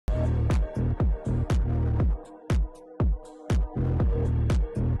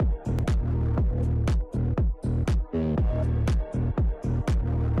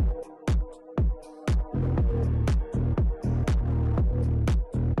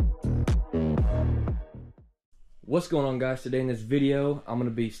What's going on, guys? Today in this video I'm going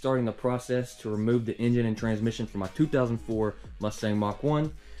to be starting the process to remove the engine and transmission from my 2004 Mustang Mach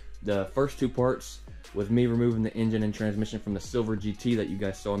 1. The first two parts was me removing the engine and transmission from the silver GT that you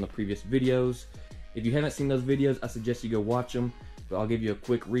guys saw in the previous videos. If you haven't seen those videos, I suggest you go watch them, but I'll give you a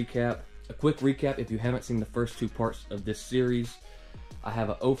quick recap. If you haven't seen the first two parts of this series. I have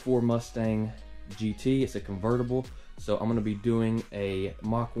a 04 Mustang GT. It's a convertible, so I'm going to be doing a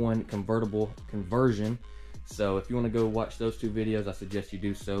Mach 1 convertible conversion. So if you want to go watch those two videos, I suggest you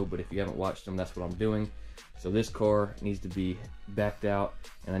do so, but if you haven't watched them, that's what I'm doing. So this car needs to be backed out,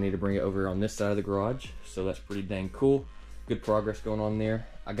 and I need to bring it over on this side of the garage, so that's pretty dang cool. Good progress going on there.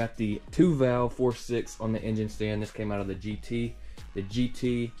 I got the 2-valve 4.6 on the engine stand. This came out of the GT. The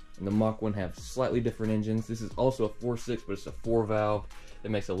GT and the Mach 1 have slightly different engines. This is also a 4.6, but it's a 4-valve that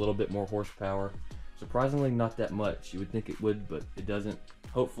makes a little bit more horsepower. Surprisingly, not that much. You would think it would, but it doesn't.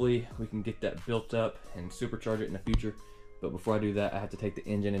 Hopefully we can get that built up and supercharge it in the future, but before I do that, I have to take the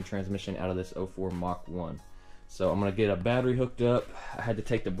engine and transmission out of this 04 Mach 1. So I'm gonna get a battery hooked up. I had to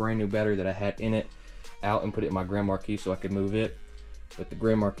take the brand new battery that I had in it out and put it in my Grand Marquis so I could move it, but the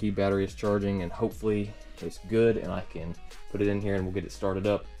Grand Marquis battery is charging and hopefully it's good and I can put it in here and we'll get it started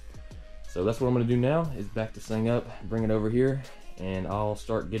up. So that's what I'm gonna do now, is back this thing up, bring it over here, and I'll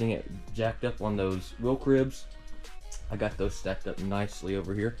start getting it jacked up on those wheel cribs. I got those stacked up nicely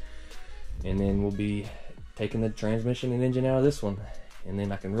over here, and then we'll be taking the transmission and engine out of this one, and then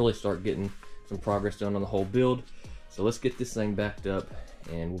I can really start getting some progress done on the whole build. So let's get this thing backed up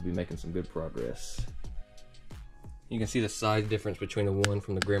and we'll be making some good progress. You can see the size difference between the one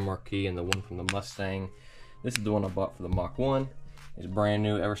from the Grand Marquis and the one from the Mustang. This is the one I bought for the Mach 1. It's brand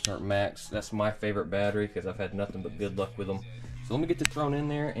new, EverStart Max. That's my favorite battery because I've had nothing but good luck with them. So let me get this thrown in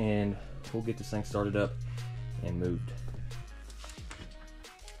there and we'll get this thing started up and moved.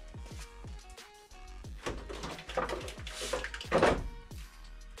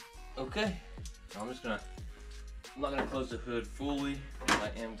 Okay, so I'm not gonna close the hood fully, but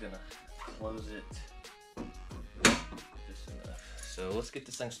I am gonna close it just enough. So let's get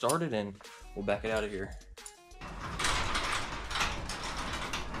this thing started and we'll back it out of here.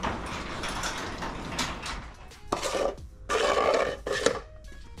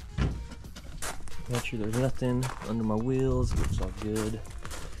 Make sure there's nothing under my wheels, it's all good.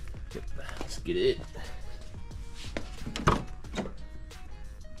 Yep, let's get it.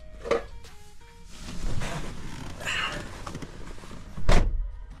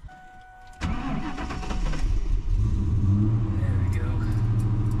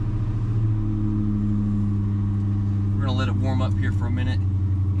 Warm up here for a minute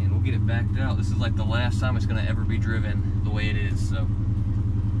and we'll get it backed out. This is like the last time it's gonna ever be driven the way it is, so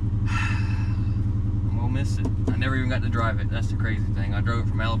I'm gonna miss it. I never even got to drive it. That's the crazy thing. I drove it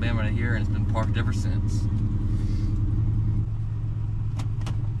from Alabama to here and it's been parked ever since.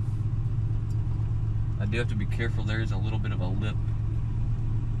 I do have to be careful. There is a little bit of a lip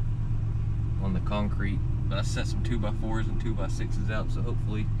on the concrete, but I set some 2x4s and 2x6s out, so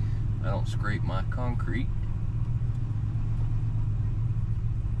hopefully I don't scrape my concrete.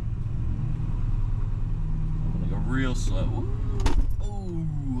 Real slow.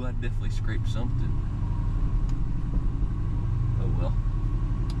 Ooh, I definitely scraped something. Oh well.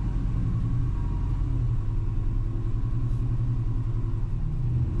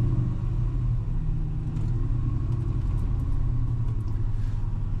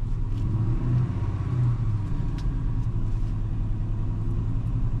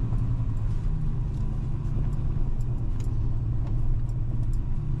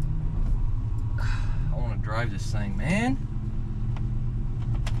 Drive this thing, man.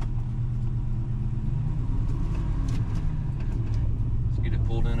 Let's get it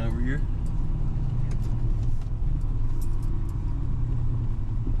pulled in over here.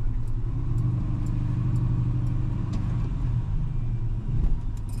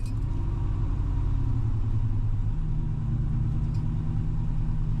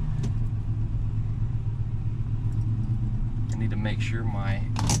 I need to make sure my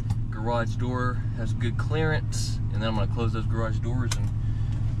garage door has good clearance, and then I'm going to close those garage doors and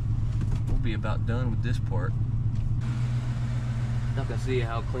we'll be about done with this part. Y'all can see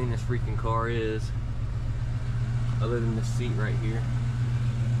how clean this freaking car is, other than the seat right here.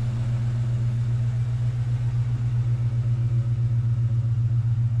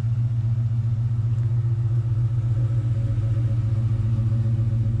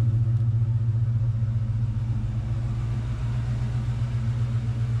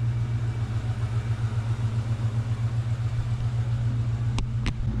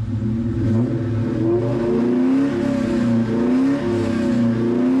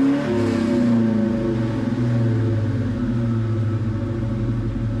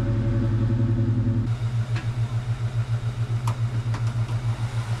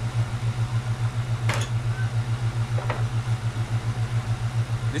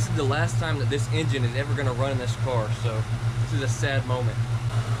 This is the last time that this engine is ever gonna run in this car, so this is a sad moment.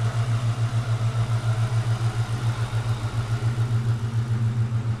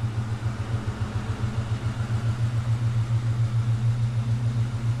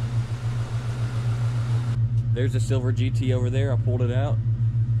 There's a silver GT over there. I pulled it out,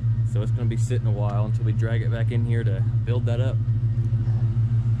 so it's gonna be sitting a while until we drag it back in here to build that up.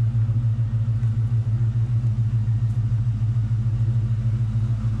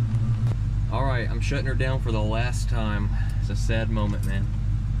 All right, I'm shutting her down for the last time. It's a sad moment, man.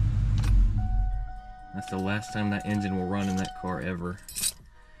 That's the last time that engine will run in that car ever.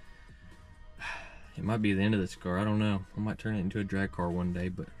 It might be the end of this car, I don't know. I might turn it into a drag car one day,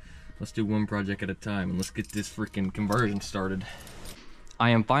 but let's do one project at a time and let's get this freaking conversion started. I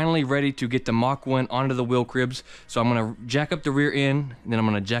am finally ready to get the Mach 1 onto the wheel cribs. So I'm gonna jack up the rear end, and then I'm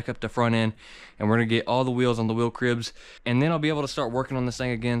gonna jack up the front end, and we're gonna get all the wheels on the wheel cribs, and then I'll be able to start working on this thing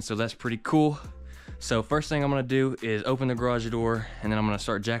again, so that's pretty cool. So first thing I'm gonna do is open the garage door, and then I'm gonna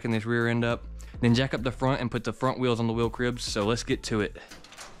start jacking this rear end up, then jack up the front and put the front wheels on the wheel cribs, so let's get to it.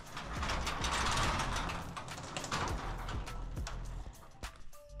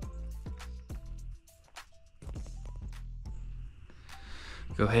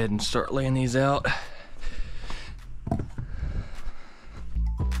 Go ahead and start laying these out.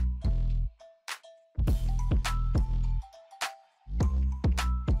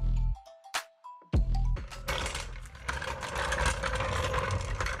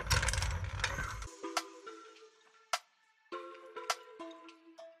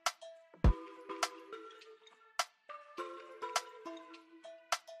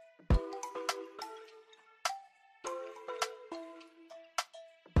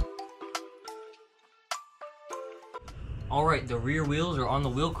 All right, the rear wheels are on the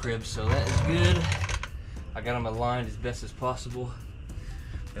wheel cribs, so that is good. I got them aligned as best as possible.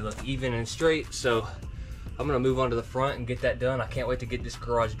 They look even and straight, so I'm gonna move on to the front and get that done. I can't wait to get this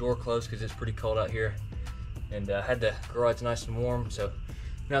garage door closed because it's pretty cold out here. And I had the garage nice and warm, so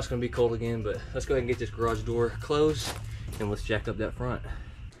now it's gonna be cold again, but let's go ahead and get this garage door closed and let's jack up that front.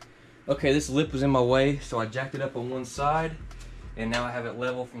 Okay, this lip was in my way, so I jacked it up on one side, and now I have it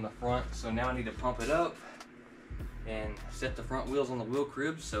level from the front, so now I need to pump it up and set the front wheels on the wheel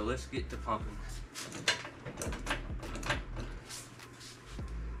cribs, so let's get to pumping.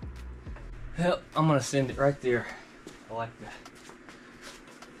 Yep, I'm gonna send it right there. I like that.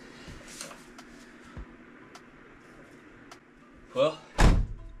 Well,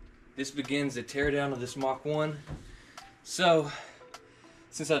 this begins the teardown of this Mach 1. So,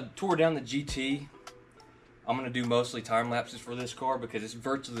 since I tore down the GT, I'm going to do mostly time lapses for this car because it's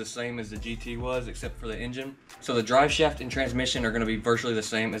virtually the same as the GT was except for the engine. So the drive shaft and transmission are going to be virtually the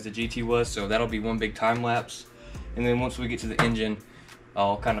same as the GT was, so that'll be one big time lapse. And then once we get to the engine,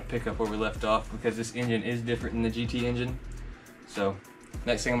 I'll kind of pick up where we left off because this engine is different than the GT engine. So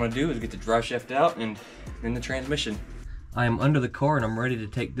next thing I'm going to do is get the drive shaft out and then the transmission. I am under the car and I'm ready to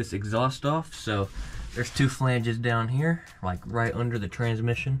take this exhaust off. So there's two flanges down here, like right under the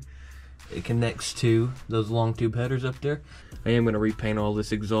transmission. It connects to those long tube headers up there. I am going to repaint all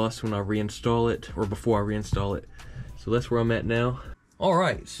this exhaust when I reinstall it, or before I reinstall it. So that's where I'm at now.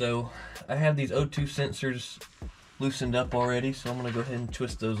 Alright, so I have these O2 sensors loosened up already, so I'm going to go ahead and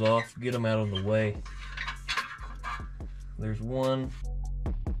twist those off, get them out of the way. There's one.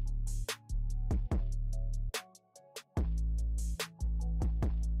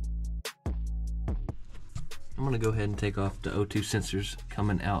 I'm going to go ahead and take off the O2 sensors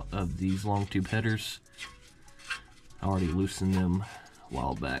coming out of these long tube headers. I already loosened them a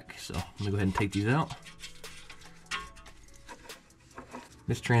while back, so I'm going to go ahead and take these out.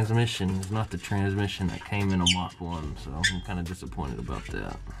 This transmission is not the transmission that came in a Mach 1, so I'm kind of disappointed about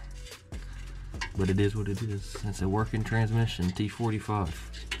that. But it is what it is. It's a working transmission, T45.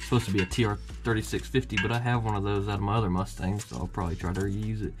 It's supposed to be a TR3650, but I have one of those out of my other Mustang, so I'll probably try to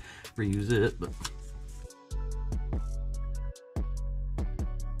reuse it. But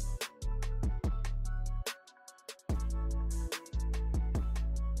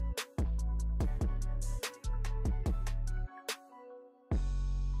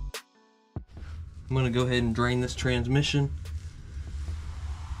I'm going to go ahead and drain this transmission.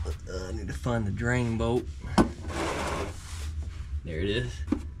 I need to find the drain bolt. There it is.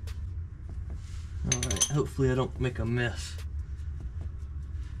 Alright, hopefully I don't make a mess.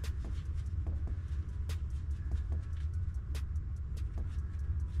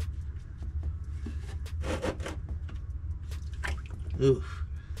 Oof,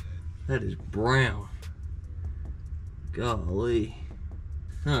 that is brown. Golly.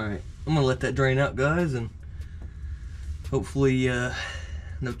 Alright, I'm gonna let that drain out, guys, and hopefully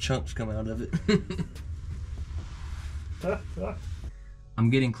no chunks come out of it. I'm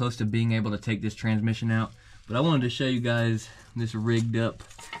getting close to being able to take this transmission out, but I wanted to show you guys this rigged up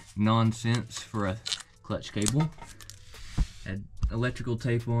nonsense for a clutch cable. Had electrical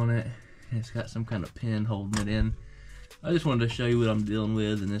tape on it, and it's got some kind of pin holding it in. I just wanted to show you what I'm dealing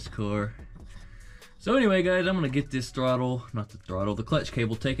with in this car. So anyway guys, I'm gonna get this the clutch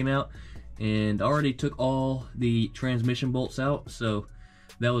cable taken out, and I already took all the transmission bolts out, so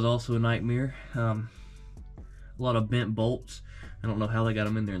that was also a nightmare. A lot of bent bolts. I don't know how they got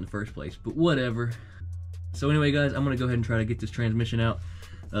them in there in the first place, but whatever. So anyway guys, I'm gonna go ahead and try to get this transmission out.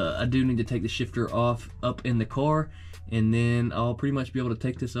 I do need to take the shifter off up in the car, and then I'll pretty much be able to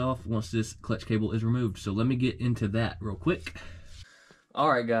take this off once this clutch cable is removed. So let me get into that real quick.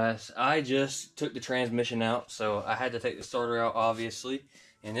 Alright guys, I just took the transmission out, so I had to take the starter out obviously.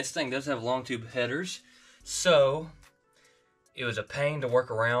 And this thing does have long tube headers, so it was a pain to work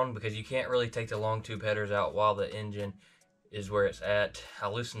around because you can't really take the long tube headers out while the engine is where it's at. I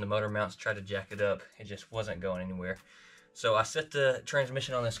loosened the motor mounts, tried to jack it up, it just wasn't going anywhere. So I set the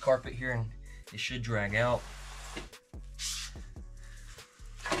transmission on this carpet here and it should drag out.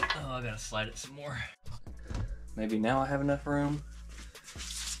 Oh, I gotta slide it some more. Maybe now I have enough room.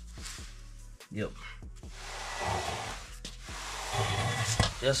 Yep.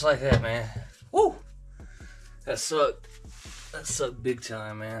 Just like that, man. Woo! That sucked. That sucked big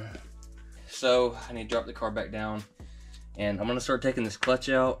time, man. So I need to drop the car back down, and I'm gonna start taking this clutch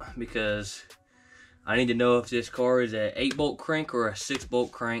out because I need to know if this car is an 8-bolt crank or a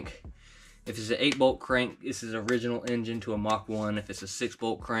 6-bolt crank. If it's an 8-bolt crank, this is original engine to a Mach 1. If it's a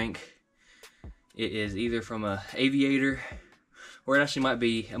 6-bolt crank, it is either from a Aviator, or it actually might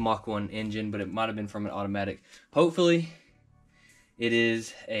be a Mach 1 engine, but it might have been from an automatic. Hopefully, it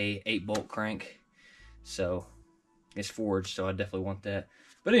is a 8-bolt crank, so it's forged, so I definitely want that.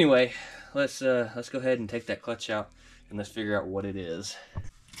 But anyway, let's go ahead and take that clutch out, and let's figure out what it is.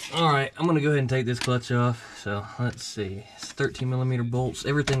 Alright, I'm gonna go ahead and take this clutch off. So let's see, it's 13mm bolts.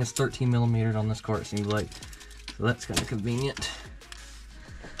 Everything is 13mm on this car, it seems like. So that's kind of convenient.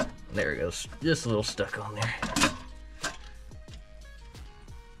 There it goes, just a little stuck on there.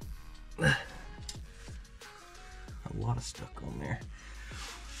 A lot of stuck on there.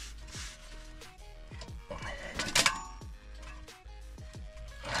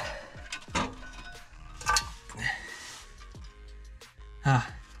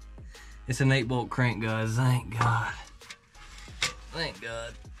 It's an 8-bolt crank, guys. Thank God. Thank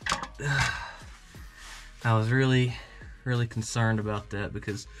God. I was really concerned about that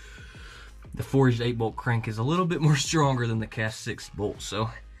because the forged 8-bolt crank is a little bit more stronger than the cast 6 bolt. So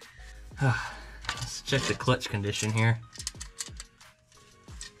let's check the clutch condition here.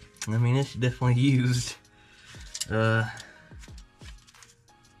 I mean, it's definitely used. I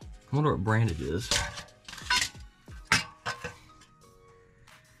wonder what brand it is.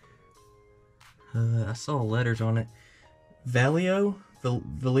 I saw letters on it. Valio?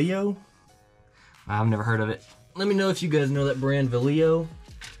 I've never heard of it. Let me know if you guys know that brand, Valio.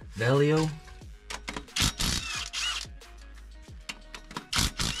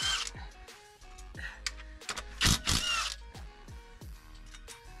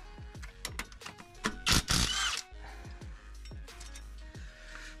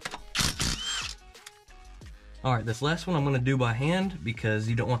 Alright, this last one I'm going to do by hand because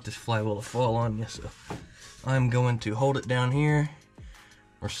you don't want this flywheel to fall on you. So I'm going to hold it down here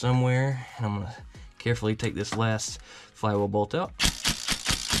or somewhere, and I'm going to carefully take this last flywheel bolt out.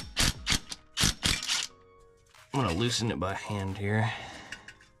 I'm going to loosen it by hand here.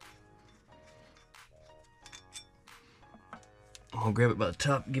 I'm going to grab it by the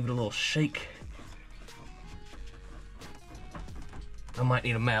top, give it a little shake. I might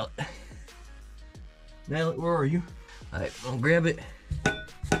need a mallet. Mallet, where are you? Alright, I'm gonna grab it.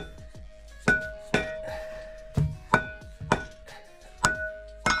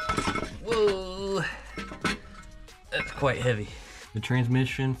 Whoa! That's quite heavy. The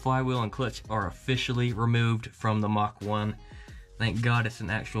transmission, flywheel, and clutch are officially removed from the Mach 1. Thank God it's an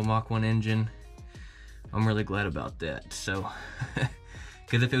actual Mach 1 engine. I'm really glad about that. So,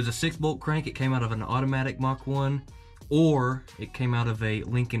 because if it was a 6-bolt crank, it came out of an automatic Mach 1, or it came out of a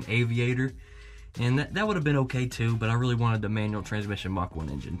Lincoln Aviator. And that would have been okay too, but I really wanted the manual transmission Mach 1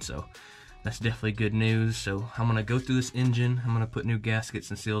 engine, so that's definitely good news. So I'm going to go through this engine. I'm going to put new gaskets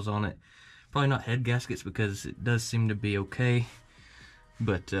and seals on it. Probably not head gaskets because it does seem to be okay,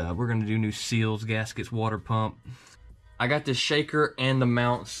 but we're going to do new seals, gaskets, water pump. I got the shaker and the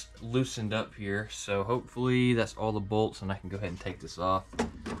mounts loosened up here, so hopefully that's all the bolts and I can go ahead and take this off.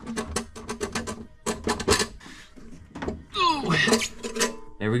 Ooh.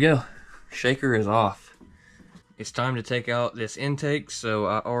 There we go. Shaker is off. It's time to take out this intake, so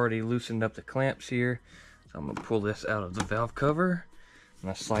I already loosened up the clamps here. So I'm gonna pull this out of the valve cover. I'm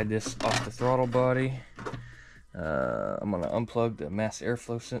gonna slide this off the throttle body. I'm gonna unplug the mass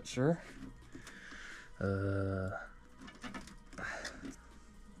airflow sensor. There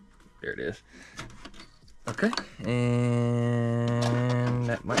it is. Okay, and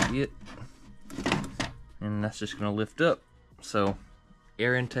that might be it. And that's just gonna lift up. So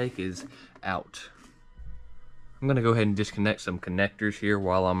air intake is out. I'm gonna go ahead and disconnect some connectors here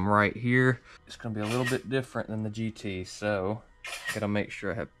while I'm right here. It's gonna be a little bit different than the GT, so I gotta make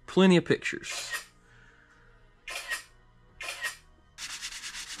sure I have plenty of pictures.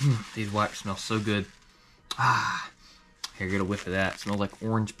 These wipes smell so good. Here, get a whiff of that. It smells like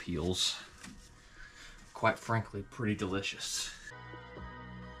orange peels. Quite frankly, pretty delicious.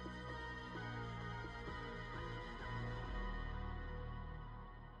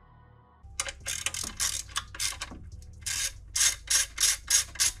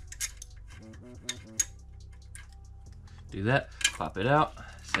 Do that, pop it out,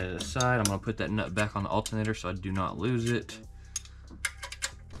 set it aside. I'm gonna put that nut back on the alternator so I do not lose it.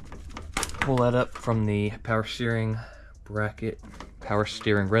 Pull that up from the power steering bracket, power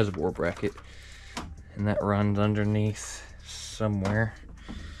steering reservoir bracket, and that runs underneath somewhere.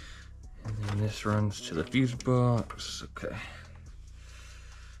 And then this runs to the fuse box. Okay.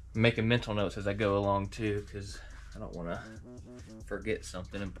 I'm making mental notes as I go along too, because I don't want to forget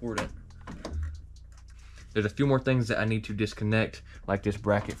something important. There's a few more things that I need to disconnect, like this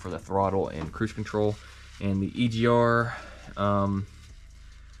bracket for the throttle and cruise control, and the EGR.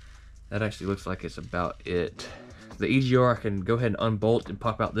 That actually looks like it's about it. The EGR I can go ahead and unbolt and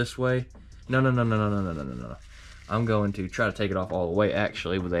pop out this way. No. I'm going to try to take it off all the way,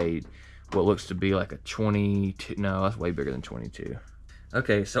 actually, with what looks to be like a 22. No, that's way bigger than 22.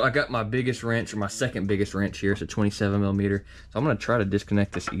 Okay, so I got my biggest wrench, or my second biggest wrench here. It's a 27 millimeter. So I'm gonna try to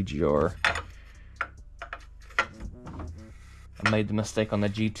disconnect this EGR. I made the mistake on the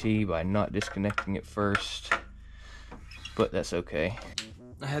GT by not disconnecting it first, but that's okay.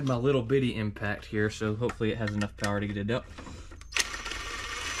 I had my little bitty impact here, so hopefully it has enough power to get it up.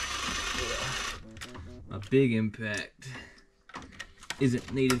 A big impact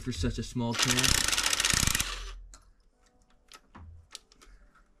isn't needed for such a small task.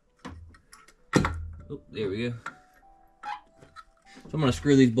 Oh, there we go. So I'm gonna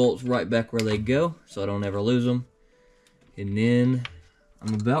screw these bolts right back where they go so I don't ever lose them. And then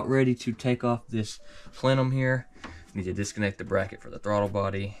I'm about ready to take off this plenum here. I need to disconnect the bracket for the throttle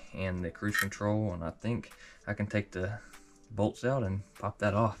body and the cruise control, and I think I can take the bolts out and pop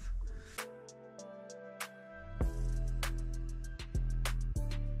that off.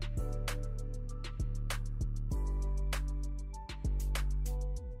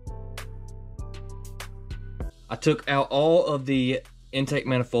 I took out all of the intake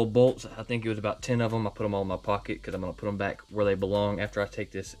manifold bolts. I think it was about 10 of them. I put them all in my pocket because I'm going to put them back where they belong after I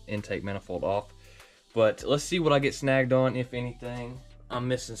take this intake manifold off. But let's see what I get snagged on, if anything. I'm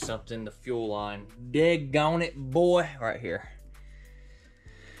missing something, the fuel line. Daggone it, boy. Right here.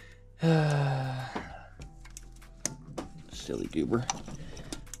 Silly goober.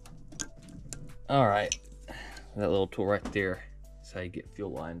 Alright. That little tool right there is how you get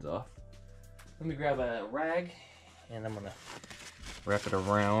fuel lines off. Let me grab a rag, and I'm going to wrap it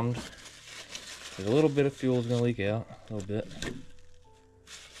around. There's a little bit of fuel is going to leak out. A little bit.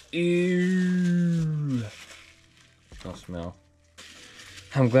 Ew. Don't smell.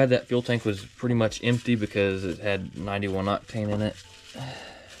 I'm glad that fuel tank was pretty much empty because it had 91 octane in it.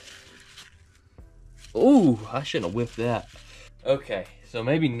 Ooh, I shouldn't have whipped that. Okay, so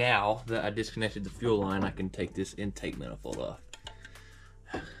maybe now that I disconnected the fuel line, I can take this intake manifold off.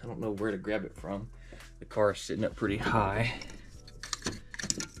 I don't know where to grab it from. The car is sitting up pretty high.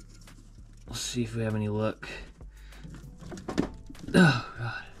 Let's see if we have any luck. Oh,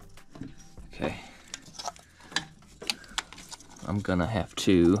 God. Okay. I'm gonna have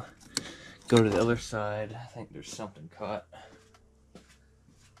to go to the other side. I think there's something caught.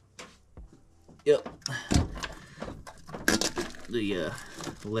 Yep. The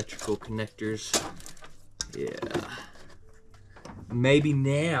electrical connectors. Yeah. Maybe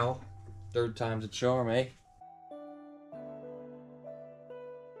now. Third time's a charm, eh?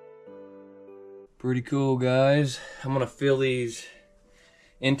 Pretty cool, guys. I'm gonna fill these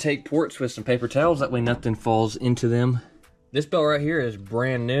intake ports with some paper towels. That way nothing falls into them. This belt right here is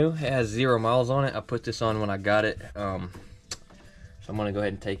brand new. It has 0 miles on it. I put this on when I got it. So I'm gonna go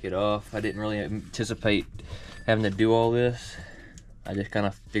ahead and take it off. I didn't really anticipate having to do all this. I just kind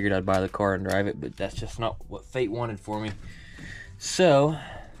of figured I'd buy the car and drive it, but that's just not what fate wanted for me. So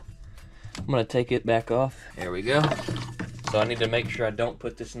I'm gonna take it back off. There we go. So I need to make sure I don't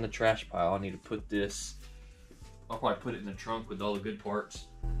put this in the trash pile. I need to put this, I'll probably put it in the trunk with all the good parts.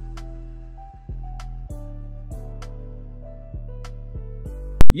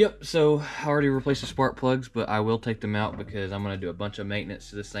 Yep, so I already replaced the spark plugs, but I will take them out because I'm going to do a bunch of maintenance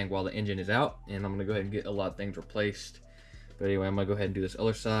to this thing while the engine is out, and I'm going to go ahead and get a lot of things replaced. But anyway, I'm going to go ahead and do this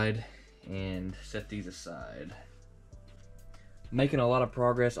other side and set these aside. Making a lot of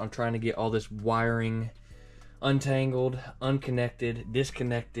progress on trying to get all this wiring untangled, unconnected,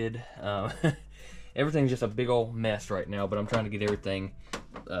 disconnected. Everything's just a big old mess right now, but I'm trying to get everything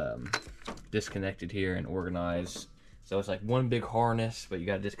disconnected here and organized. So it's like one big harness, but you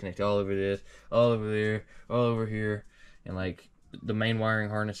got to disconnect all over this, all over there, all over here. And like the main wiring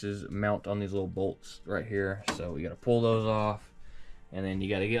harnesses mount on these little bolts right here. So we got to pull those off. And then you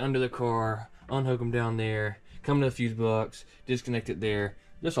got to get under the car, unhook them down there, come to the fuse box, disconnect it there.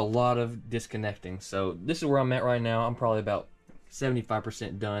 Just a lot of disconnecting. So this is where I'm at right now. I'm probably about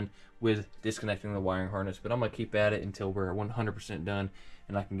 75% done with disconnecting the wiring harness. But I'm going to keep at it until we're 100% done.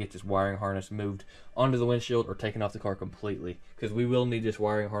 And I can get this wiring harness moved onto the windshield or taken off the car completely, because we will need this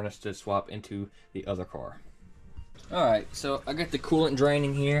wiring harness to swap into the other car. Alright, so I got the coolant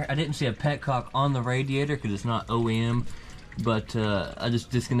draining here. I didn't see a petcock on the radiator because it's not OEM, but I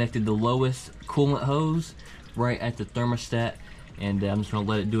just disconnected the lowest coolant hose right at the thermostat, and I'm just going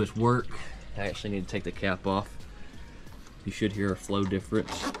to let it do its work. I actually need to take the cap off. You should hear a flow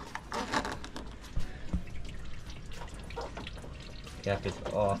difference. Cap is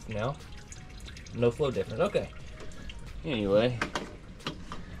off now. No flow difference. Okay. Anyway,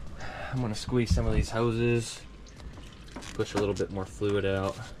 I'm gonna squeeze some of these hoses, push a little bit more fluid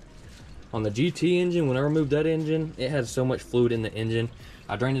out. On the GT engine, when I removed that engine, it had so much fluid in the engine.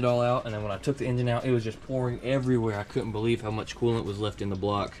 I drained it all out, and then when I took the engine out, it was just pouring everywhere. I couldn't believe how much coolant was left in the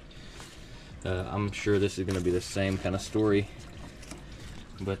block. I'm sure this is gonna be the same kind of story,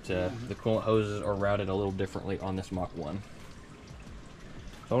 but the coolant hoses are routed a little differently on this Mach 1.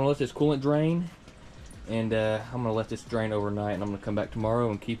 So I'm going to let this coolant drain, and I'm going to let this drain overnight, and I'm going to come back tomorrow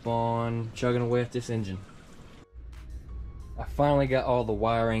and keep on chugging away at this engine. I finally got all the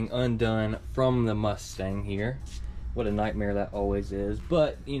wiring undone from the Mustang here. What a nightmare that always is,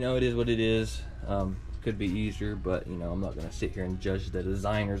 but you know, it is what it is. Could be easier, but you know, I'm not going to sit here and judge the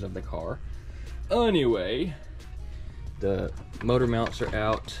designers of the car. Anyway, the motor mounts are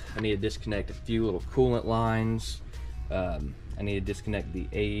out. I need to disconnect a few little coolant lines. I need to disconnect the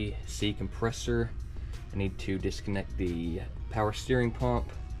AC compressor. I need to disconnect the power steering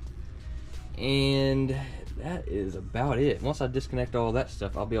pump. And that is about it. Once I disconnect all that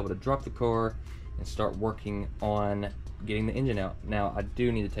stuff, I'll be able to drop the car and start working on getting the engine out. Now, I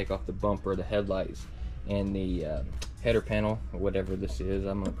do need to take off the bumper, the headlights, and the header panel, or whatever this is.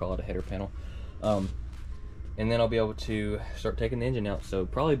 I'm going to call it a header panel. And then I'll be able to start taking the engine out. So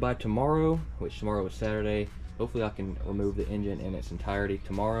probably by tomorrow, which tomorrow is Saturday, hopefully I can remove the engine in its entirety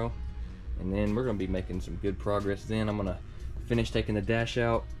tomorrow, and then we're going to be making some good progress. Then I'm going to finish taking the dash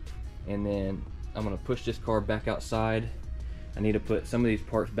out, and then I'm going to push this car back outside. I need to put some of these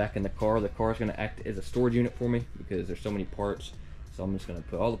parts back in the car. The car is going to act as a storage unit for me because there's so many parts. So I'm just going to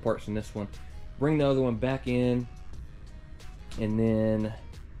put all the parts in this one, bring the other one back in, and then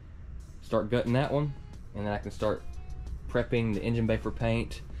start gutting that one, and then I can start prepping the engine bay for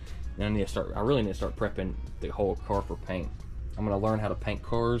paint. And I really need to start prepping the whole car for paint. I'm going to learn how to paint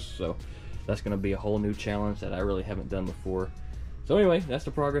cars, so that's going to be a whole new challenge that I really haven't done before. So anyway, that's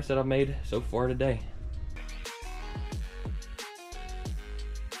the progress that I've made so far today.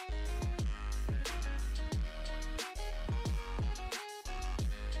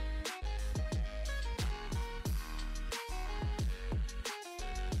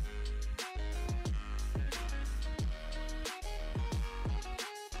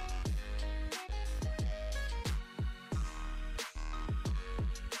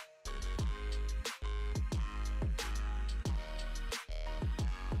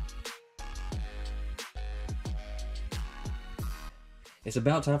 It's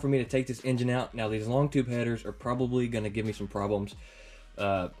about time for me to take this engine out. Now, these long tube headers are probably going to give me some problems.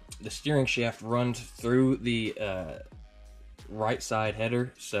 The steering shaft runs through the right side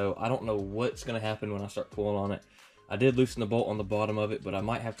header, so I don't know what's going to happen when I start pulling on it. I did loosen the bolt on the bottom of it, but I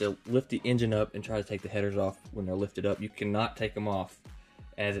might have to lift the engine up and try to take the headers off when they're lifted up. You cannot take them off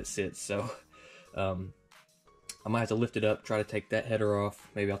as it sits, so I might have to lift it up, try to take that header off.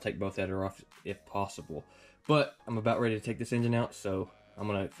 Maybe I'll take both headers off if possible. But I'm about ready to take this engine out, so I'm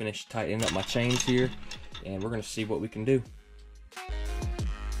going to finish tightening up my chains here, and we're going to see what we can do.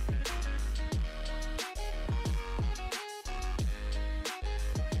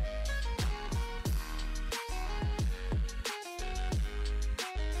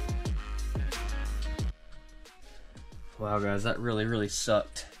 Wow guys, that really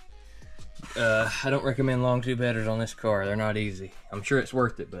sucked. I don't recommend long tube headers on this car. They're not easy. I'm sure it's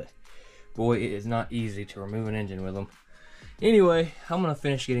worth it, but boy, it is not easy to remove an engine with them. Anyway, I'm gonna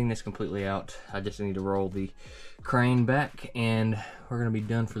finish getting this completely out. I just need to roll the crane back and we're gonna be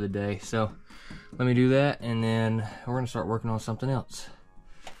done for the day. So let me do that and then we're gonna start working on something else.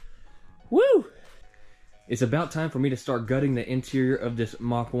 Woo! It's about time for me to start gutting the interior of this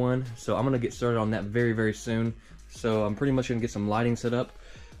Mach 1. So I'm gonna get started on that very soon. So I'm pretty much gonna get some lighting set up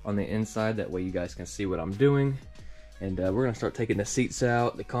on the inside. That way you guys can see what I'm doing. And we're gonna start taking the seats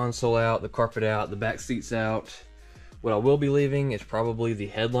out, the console out, the carpet out, the back seats out. What I will be leaving is probably the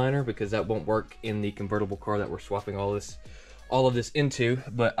headliner because that won't work in the convertible car that we're swapping all of this into,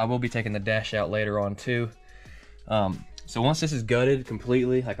 but I will be taking the dash out later on too. So once this is gutted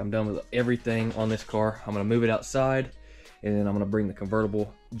completely, like I'm done with everything on this car, I'm gonna move it outside and then I'm gonna bring the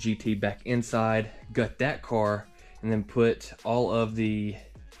convertible GT back inside, gut that car, and then put all of the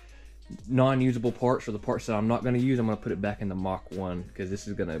non-usable parts, or the parts that I'm not going to use, I'm going to put it back in the Mach 1 because this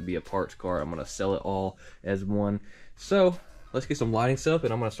is going to be a parts car. I'm going to sell it all as one. So let's get some lighting stuff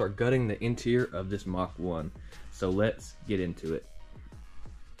and I'm going to start gutting the interior of this Mach 1. So let's get into it.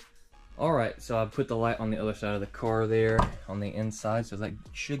 Alright, so I've put the light on the other side of the car there on the inside, so that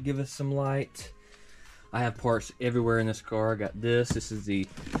should give us some light. I have parts everywhere in this car. I got this is the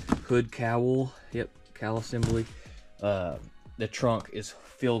hood cowl, yep, cowl assembly. The trunk is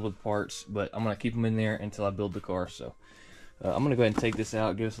filled with parts, but I'm gonna keep them in there until I build the car. So I'm gonna go ahead and take this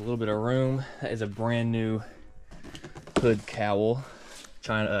out, give us a little bit of room. That is a brand new hood cowl.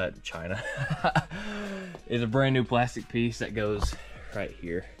 China is a brand new plastic piece that goes right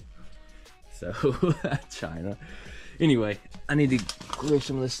here. So China. Anyway, I need to clear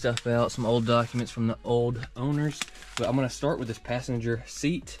some of this stuff out, some old documents from the old owners. But I'm gonna start with this passenger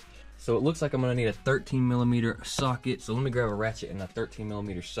seat. So it looks like I'm gonna need a 13mm socket. So let me grab a ratchet and a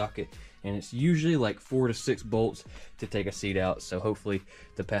 13mm socket. And it's usually like 4 to 6 bolts to take a seat out. So hopefully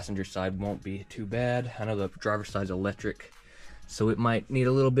the passenger side won't be too bad. I know the driver's side's electric, so it might need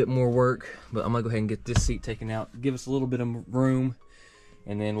a little bit more work, but I'm gonna go ahead and get this seat taken out, give us a little bit of room,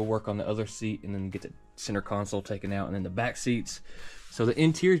 and then we'll work on the other seat and then get the center console taken out and then the back seats. So the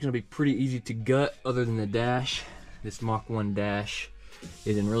interior is gonna be pretty easy to gut other than the dash. This Mach 1 dash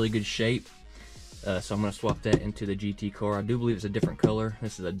is in really good shape. So I'm going to swap that into the GT car. I do believe it's a different color.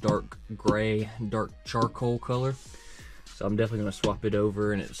 This is a dark gray, dark charcoal color. So I'm definitely going to swap it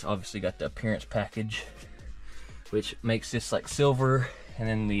over, and it's obviously got the appearance package, which makes this like silver. And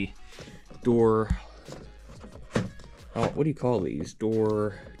then the door, oh, what do you call these?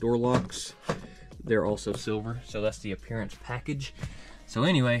 Door locks. They're also silver. So that's the appearance package. So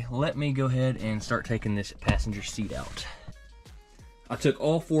anyway, let me go ahead and start taking this passenger seat out. I took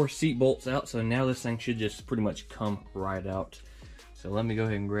all 4 seat bolts out, so now this thing should just pretty much come right out. So let me go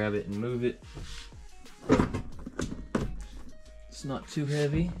ahead and grab it and move it. It's not too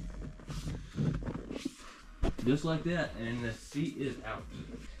heavy. Just like that, and the seat is out.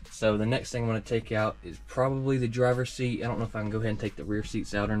 So the next thing I'm going to take out is probably the driver's seat. I don't know if I can go ahead and take the rear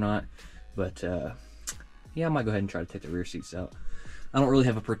seats out or not, but yeah, I might go ahead and try to take the rear seats out. I don't really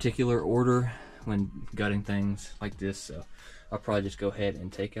have a particular order when gutting things like this, so I'll probably just go ahead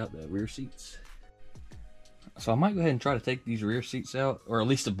and take out the rear seats. So I might go ahead and try to take these rear seats out, or at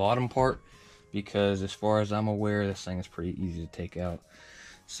least the bottom part, because as far as I'm aware, this thing is pretty easy to take out.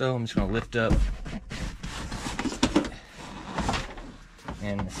 So I'm just going to lift up,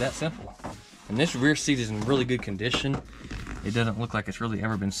 and it's that simple. And this rear seat is in really good condition. It doesn't look like it's really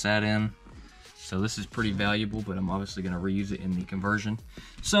ever been sat in. So this is pretty valuable, but I'm obviously going to reuse it in the conversion.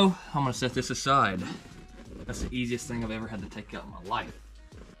 So I'm going to set this aside. That's the easiest thing I've ever had to take out in my life.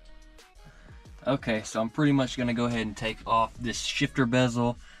 Okay, so I'm pretty much going to go ahead and take off this shifter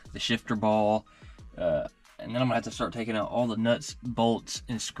bezel, the shifter ball, and then I'm going to have to start taking out all the nuts, bolts,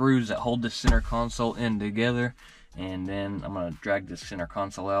 and screws that hold this center console in together. And then I'm going to drag this center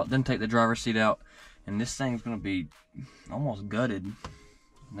console out, then take the driver's seat out, and this thing's going to be almost gutted. And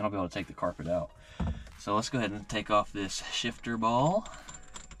then I'll be able to take the carpet out. So let's go ahead and take off this shifter ball.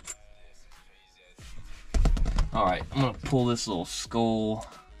 Alright, I'm going to pull this little skull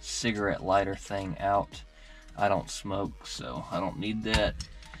cigarette lighter thing out. I don't smoke, so I don't need that.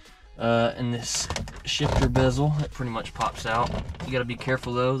 And this shifter bezel, it pretty much pops out. You got to be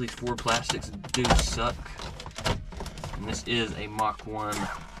careful though, these Ford plastics do suck. And this is a Mach 1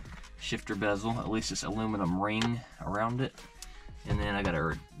 shifter bezel, at least this aluminum ring around it. And then I got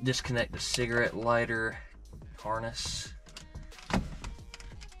to disconnect the cigarette lighter harness.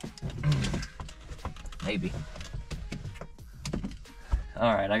 Maybe.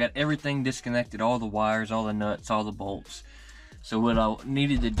 Alright, I got everything disconnected, all the wires, all the nuts, all the bolts. So what I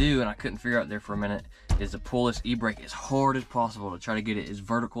needed to do, and I couldn't figure out there for a minute, is to pull this e-brake as hard as possible to try to get it as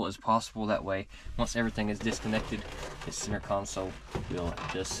vertical as possible. That way, once everything is disconnected, this center console will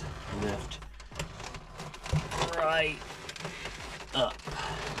just lift right up.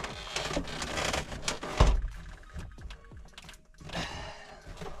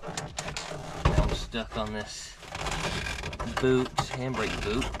 Now I'm stuck on this boot, handbrake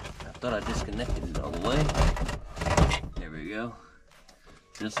boot. I thought I disconnected it all the way. There we go.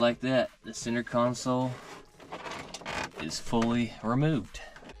 Just like that, the center console is fully removed.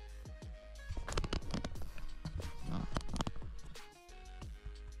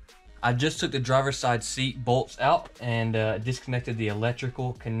 I just took the driver's side seat bolts out and disconnected the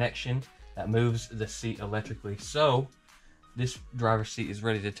electrical connection that moves the seat electrically. So this driver's seat is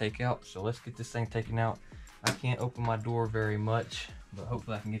ready to take out. So let's get this thing taken out. I can't open my door very much, but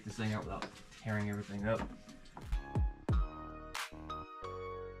hopefully I can get this thing out without tearing everything up.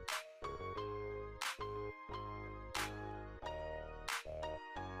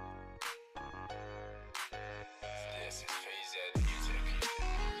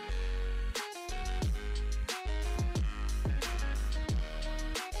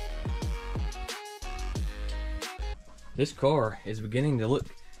 This car is beginning to look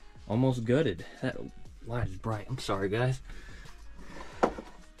almost gutted. That light is bright. I'm sorry, guys.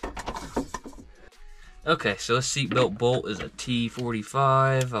 Okay, so this seatbelt bolt is a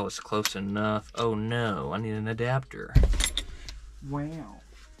T45. I was close enough. Oh no, I need an adapter. Wow.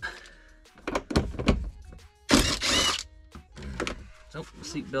 So, the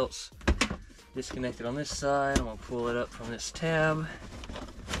seatbelt's disconnected on this side. I'm gonna pull it up from this tab.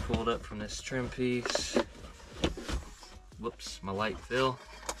 Pull it up from this trim piece. Whoops, my light fell.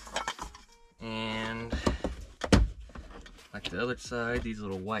 And like the other side, these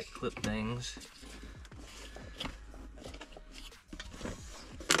little white clip things.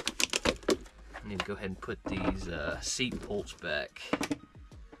 I need to go ahead and put these seat bolts back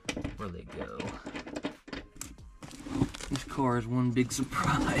where they go. This car is one big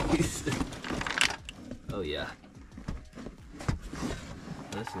surprise. Oh yeah.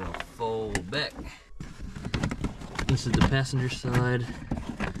 This is gonna fold back. This is the passenger side.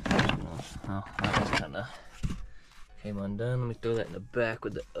 Oh, that just kind of came undone. Let me throw that in the back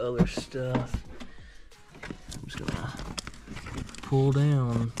with the other stuff. I'm just gonna pull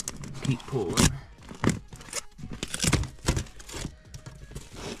down, keep pulling.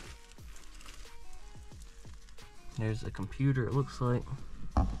 There's the computer, it looks like.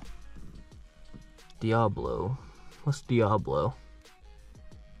 Diablo. What's Diablo?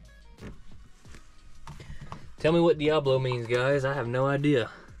 Tell me what Diablo means, guys. I have no idea.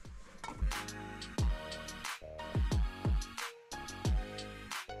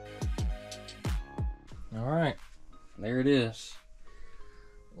 Alright, there it is.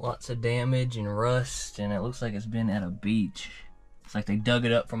 Lots of damage and rust, and it looks like it's been at a beach. It's like they dug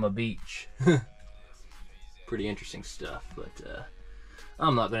it up from a beach. Pretty interesting stuff, but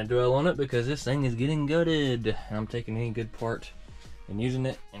I'm not going to dwell on it because this thing is getting gutted. And I'm taking any good part and using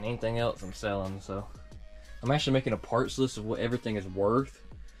it, and anything else I'm selling, so. I'm actually making a parts list of what everything is worth.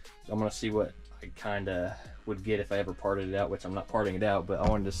 So I'm gonna see what I kinda would get if I ever parted it out, which I'm not parting it out, but I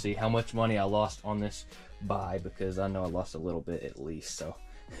wanted to see how much money I lost on this buy because I know I lost a little bit at least, so.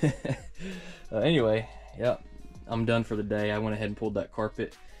 Anyway, yeah, I'm done for the day. I went ahead and pulled that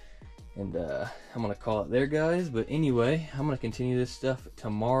carpet and I'm gonna call it there, guys. But anyway, I'm gonna continue this stuff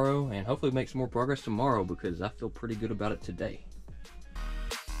tomorrow and hopefully make some more progress tomorrow because I feel pretty good about it today.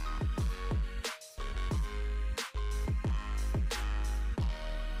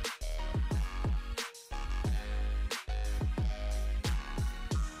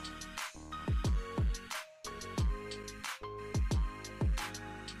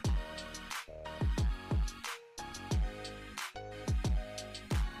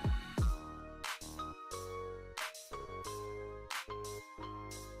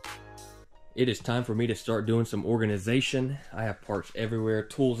 It is time for me to start doing some organization. I have parts everywhere,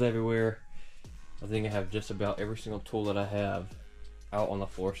 tools everywhere. I think I have just about every single tool that I have out on the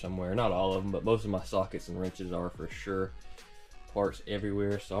floor somewhere. Not all of them, but most of my sockets and wrenches are for sure. Parts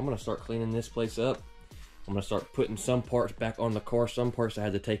everywhere. So I'm gonna start cleaning this place up. I'm gonna start putting some parts back on the car. Some parts I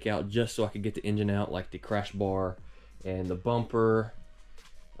had to take out just so I could get the engine out, like the crash bar and the bumper.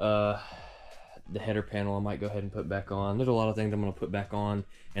 The header panel I might go ahead and put back on. There's a lot of things I'm going to put back on,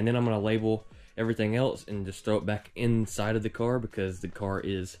 and then I'm going to label everything else and just throw it back inside of the car because the car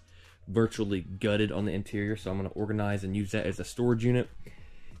is virtually gutted on the interior. So I'm going to organize and use that as a storage unit,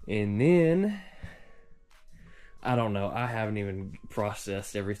 and then I don't know. I haven't even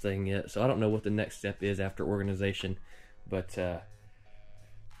processed everything yet, so I don't know what the next step is after organization. But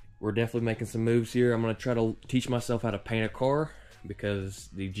we're definitely making some moves here. I'm going to try to teach myself how to paint a car, because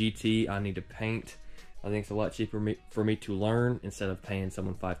the GT I need to paint. I think it's a lot cheaper for me to learn instead of paying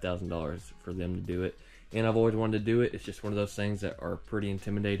someone $5,000 for them to do it. And I've always wanted to do it. It's just one of those things that are pretty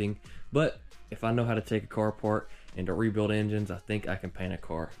intimidating. But if I know how to take a car apart and to rebuild engines, I think I can paint a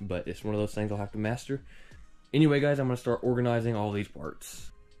car. But it's one of those things I'll have to master. Anyway, guys, I'm going to start organizing all these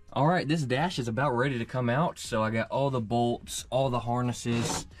parts. Alright, this dash is about ready to come out. So I got all the bolts, all the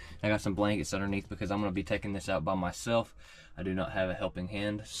harnesses. I got some blankets underneath because I'm going to be taking this out by myself. I do not have a helping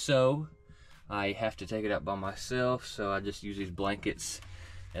hand, so I have to take it out by myself. So I just use these blankets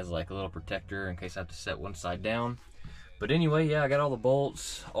as like a little protector in case I have to set one side down. But anyway, yeah, I got all the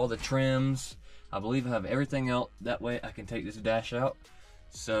bolts, all the trims. I believe I have everything out. That way I can take this dash out.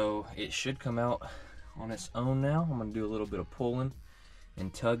 So it should come out on its own now. I'm going to do a little bit of pulling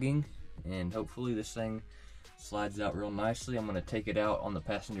and tugging, and hopefully this thing slides out real nicely. I'm going to take it out on the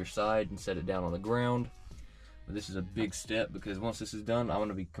passenger side and set it down on the ground. But this is a big step, because once this is done, I'm going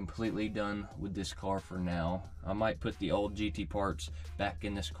to be completely done with this car for now. I might put the old GT parts back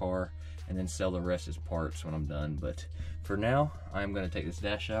in this car and then sell the rest as parts when I'm done. But for now, I'm going to take this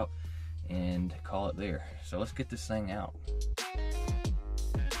dash out and call it there. So let's get this thing out.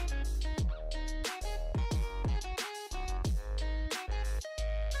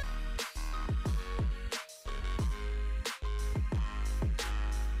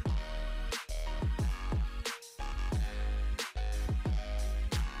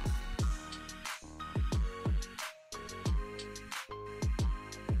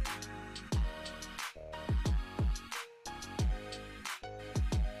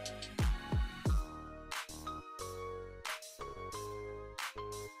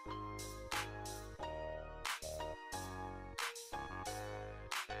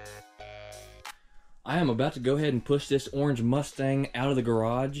 I am about to go ahead and push this orange Mustang out of the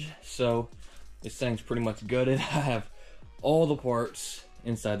garage. So this thing's pretty much gutted. I have all the parts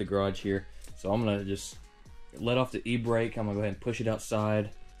inside the garage here. So I'm gonna just let off the e-brake. I'm gonna go ahead and push it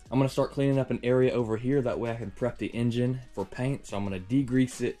outside. I'm gonna start cleaning up an area over here. That way I can prep the engine for paint. So I'm gonna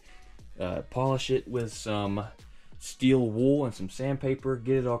degrease it, polish it with some steel wool and some sandpaper,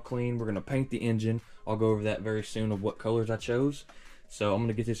 get it all clean. We're gonna paint the engine. I'll go over that very soon of what colors I chose. So I'm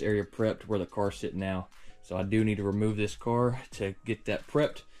gonna get this area prepped where the car's sitting now. So I do need to remove this car to get that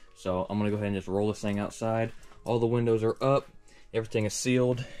prepped. So I'm gonna go ahead and just roll this thing outside. All the windows are up, everything is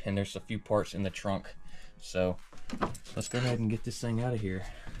sealed, and there's a few parts in the trunk. So let's go ahead and get this thing out of here.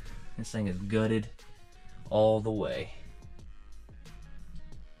 This thing is gutted all the way.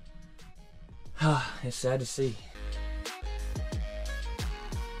 It's sad to see.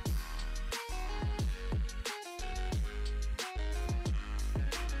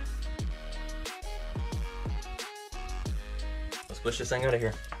 Let's push this thing out of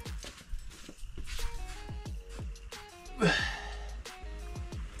here.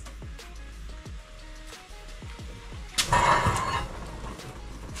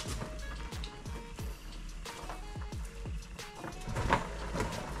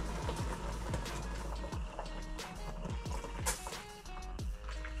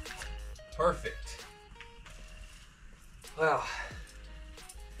 Perfect. Wow.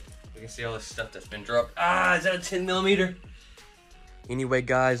 You can see all this stuff that's been dropped. Is that a 10mm? Anyway,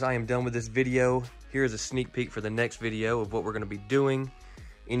 guys, I am done with this video. Here's a sneak peek for the next video of what we're going to be doing.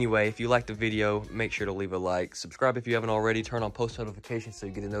 Anyway, if you liked the video, make sure to leave a like. Subscribe if you haven't already. Turn on post notifications so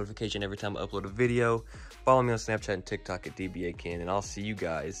you get a notification every time I upload a video. Follow me on Snapchat and TikTok at dbaKen, and I'll see you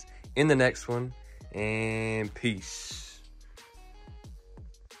guys in the next one. And peace.